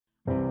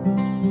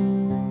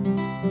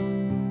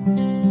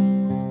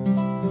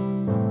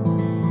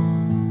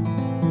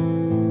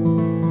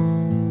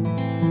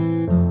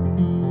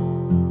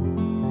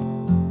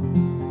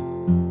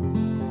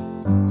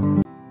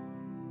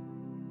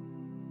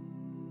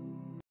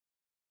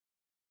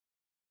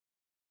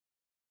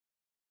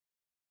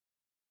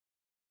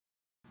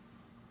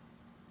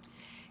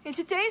In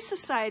today's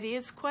society,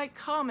 it's quite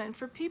common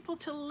for people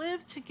to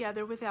live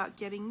together without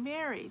getting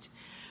married.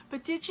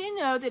 But did you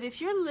know that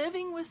if you're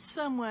living with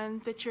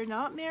someone that you're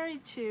not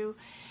married to,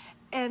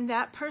 and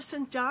that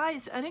person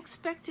dies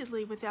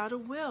unexpectedly without a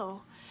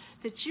will,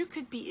 that you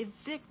could be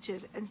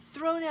evicted and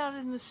thrown out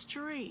in the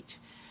street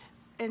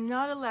and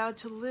not allowed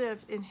to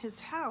live in his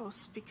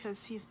house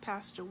because he's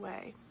passed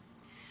away?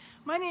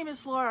 My name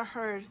is Laura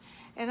Hurd,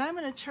 and I'm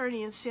an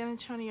attorney in San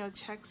Antonio,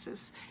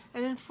 Texas,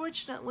 and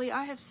unfortunately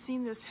I have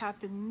seen this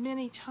happen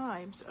many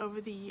times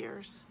over the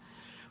years.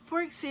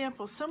 For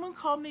example, someone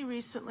called me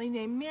recently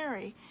named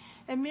Mary,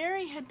 and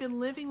Mary had been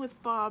living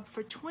with Bob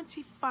for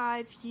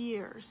 25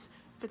 years,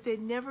 but they'd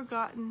never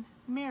gotten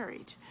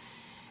married.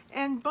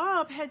 And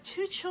Bob had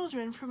 2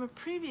 children from a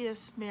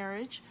previous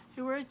marriage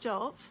who were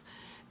adults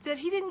that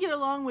he didn't get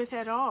along with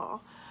at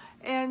all,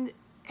 and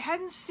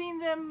hadn't seen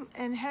them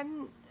and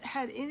hadn't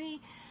had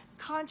any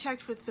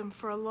contact with them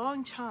for a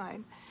long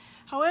time.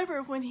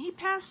 However, when he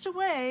passed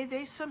away,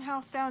 they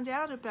somehow found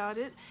out about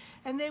it,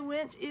 and they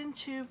went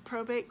into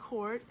probate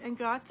court and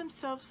got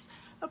themselves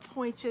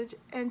appointed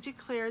and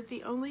declared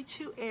the only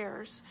 2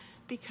 heirs,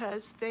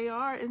 because they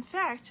are, in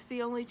fact,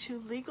 the only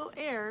 2 legal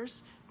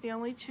heirs, the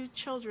only 2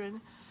 children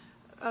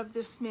of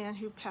this man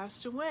who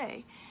passed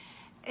away.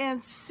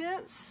 And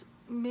since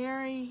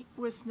Mary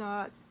was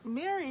not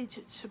married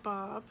to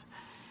Bob,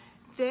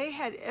 they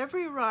had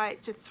every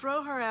right to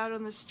throw her out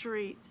on the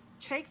street,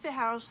 take the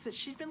house that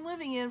she'd been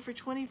living in for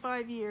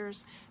 25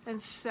 years,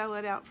 and sell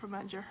it out from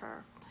under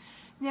her.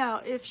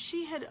 Now, if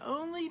she had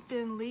only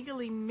been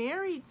legally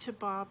married to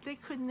Bob, they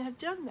couldn't have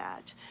done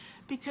that,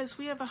 because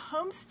we have a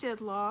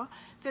homestead law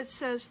that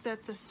says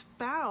that the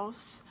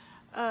spouse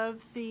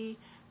of the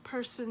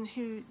person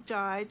who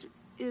died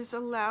is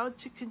allowed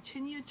to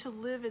continue to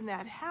live in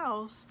that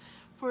house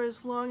for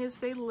as long as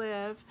they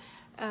live.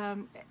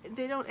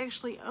 They don't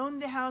actually own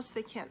the house,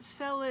 they can't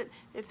sell it.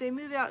 If they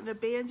move out and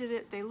abandon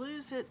it, they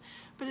lose it.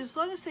 But as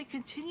long as they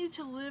continue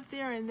to live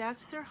there and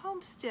that's their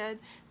homestead,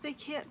 they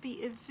can't be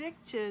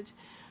evicted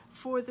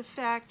for the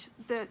fact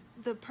that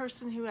the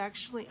person who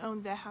actually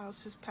owned the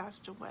house has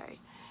passed away.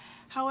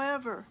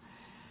 However,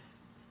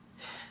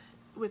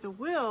 with a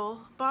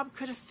will, Bob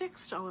could have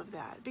fixed all of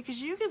that,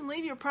 because you can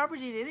leave your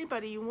property to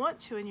anybody you want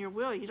to in your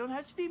will. You don't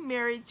have to be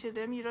married to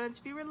them, you don't have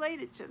to be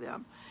related to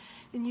them,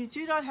 and you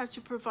do not have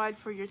to provide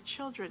for your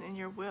children in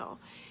your will.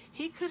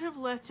 He could have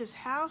left his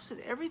house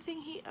and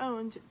everything he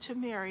owned to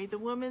Mary, the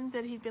woman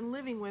that he'd been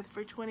living with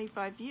for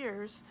 25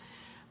 years,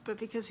 but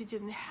because he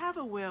didn't have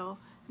a will,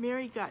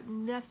 Mary got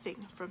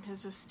nothing from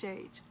his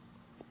estate.